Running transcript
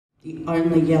The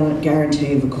only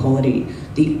guarantee of equality,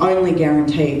 the only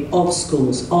guarantee of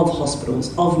schools, of hospitals,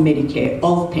 of Medicare,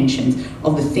 of pensions,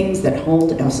 of the things that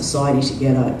hold our society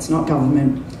together. It's not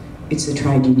government, it's the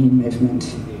trade union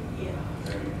movement.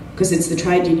 Because it's the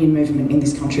trade union movement in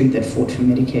this country that fought for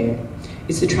Medicare.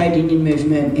 It's the trade union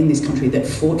movement in this country that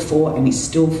fought for and is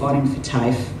still fighting for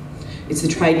TAFE. It's the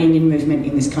trade union movement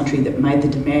in this country that made the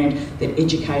demand that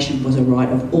education was a right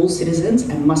of all citizens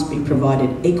and must be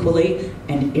provided equally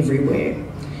and everywhere.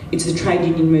 It's the trade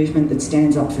union movement that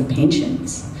stands up for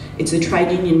pensions. It's the trade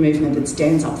union movement that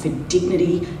stands up for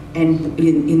dignity and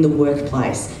in the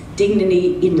workplace,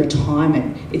 dignity in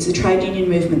retirement. It's the trade union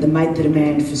movement that made the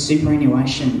demand for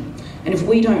superannuation. And if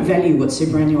we don't value what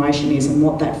superannuation is and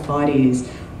what that fight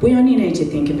is, we only need to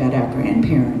think about our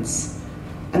grandparents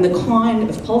and the kind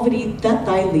of poverty that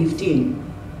they lived in.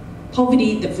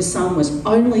 Poverty that for some was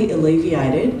only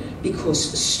alleviated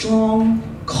because strong,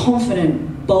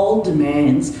 confident, bold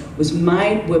demands were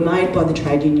made by the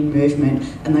trade union movement,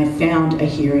 and they found a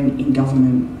hearing in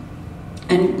government.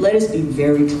 And let us be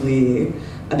very clear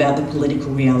about the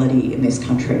political reality in this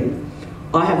country.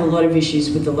 I have a lot of issues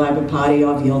with the Labor Party.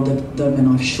 I've yelled at them and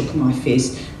I've shook my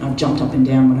fist and I've jumped up and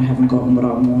down when I haven't gotten what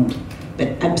I want.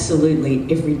 But absolutely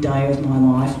every day of my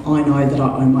life, I know that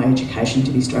I owe my education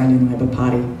to the Australian Labor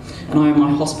Party. And I owe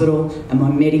my hospital and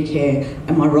my Medicare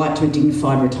and my right to a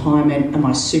dignified retirement and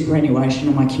my superannuation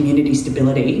and my community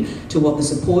stability to what the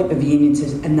support of unions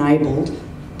has enabled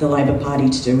the Labor Party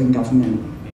to do in government.